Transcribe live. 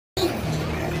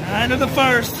9 of the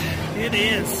first. It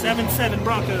is 7-7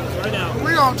 Broncos right now.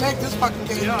 We're gonna take this fucking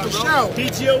game to show.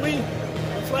 DTOE.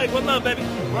 Flag, one love, baby.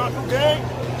 Bronco gang.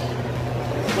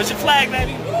 What's your flag,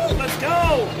 baby? Woo, let's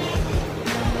go.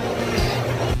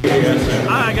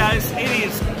 Alright, guys. It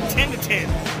is 10-10.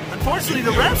 Unfortunately,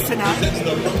 the refs tonight.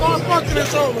 Oh, fucking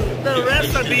it's over. The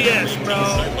refs are BS,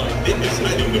 bro.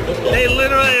 They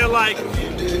literally are like,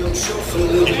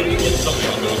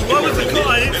 what was the call?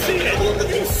 I didn't see it.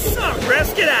 You suck,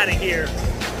 refs. Get out of here.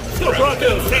 Let's go,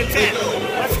 Broncos. 10-10.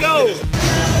 Let's go.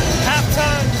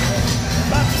 Halftime.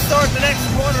 About to start the next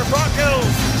quarter.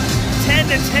 Broncos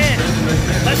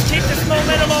 10-10. Let's keep this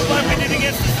momentum up like we did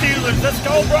against the Steelers. Let's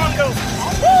go, Broncos.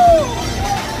 Woo!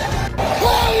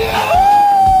 Oh, yeah!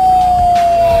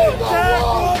 Jack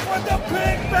Wolf with the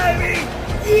pick, baby!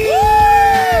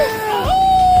 Yeah!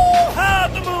 Woo! High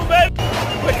on the moon, baby!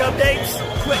 Quick updates.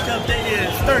 Quick update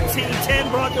is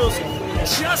 13-10. Broncos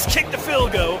just kicked the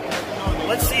field goal.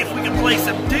 Let's see if we can play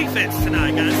some defense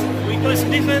tonight, guys. Can we play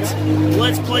some defense?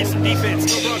 Let's play some defense.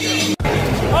 Go Broncos.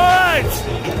 Alright!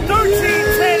 13-10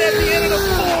 at the end of the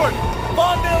fourth.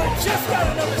 Von Miller just got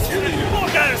another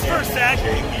sack. Got his first sack.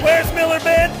 Where's Miller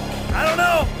been? I don't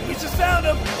know. We just found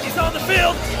him. He's on the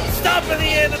field. Stop at the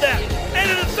end of that.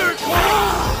 End of the third quarter.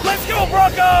 Let's go,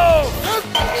 Broncos!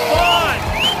 Vaughn!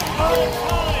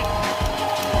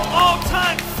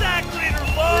 All-time sack leader,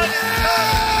 Vaughn!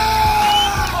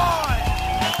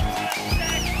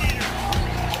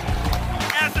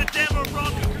 As a Denver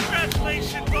Bronco,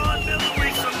 congratulations, Vaughn Miller.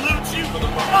 We salute you.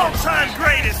 All-time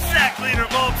greatest sack leader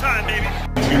of all time, baby.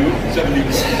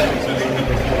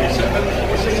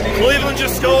 Cleveland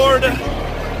just scored.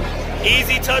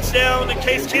 Easy touchdown. And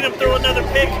Case Keenum threw another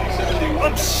pick.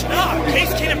 I'm shocked.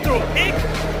 Case Keenum threw a pick.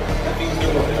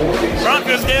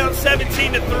 Broncos down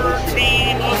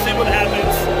 17-13. We'll see what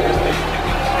happens.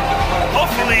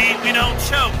 Hopefully we don't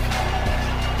choke.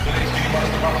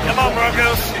 Come on,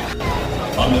 Broncos.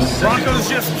 Broncos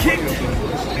just kicked.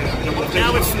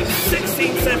 Now it's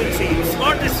 16-17.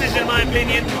 Smart decision, in my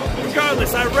opinion.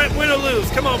 Regardless, I win or lose.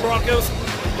 Come on, Broncos.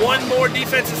 One more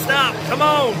defensive stop. Come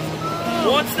on.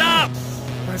 One stop.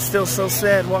 I'm still so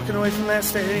sad walking away from that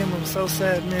stadium. I'm so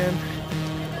sad, man.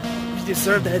 We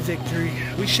deserved that victory.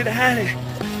 We should have had it.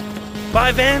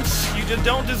 Bye, Vance. You just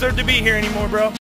don't deserve to be here anymore, bro.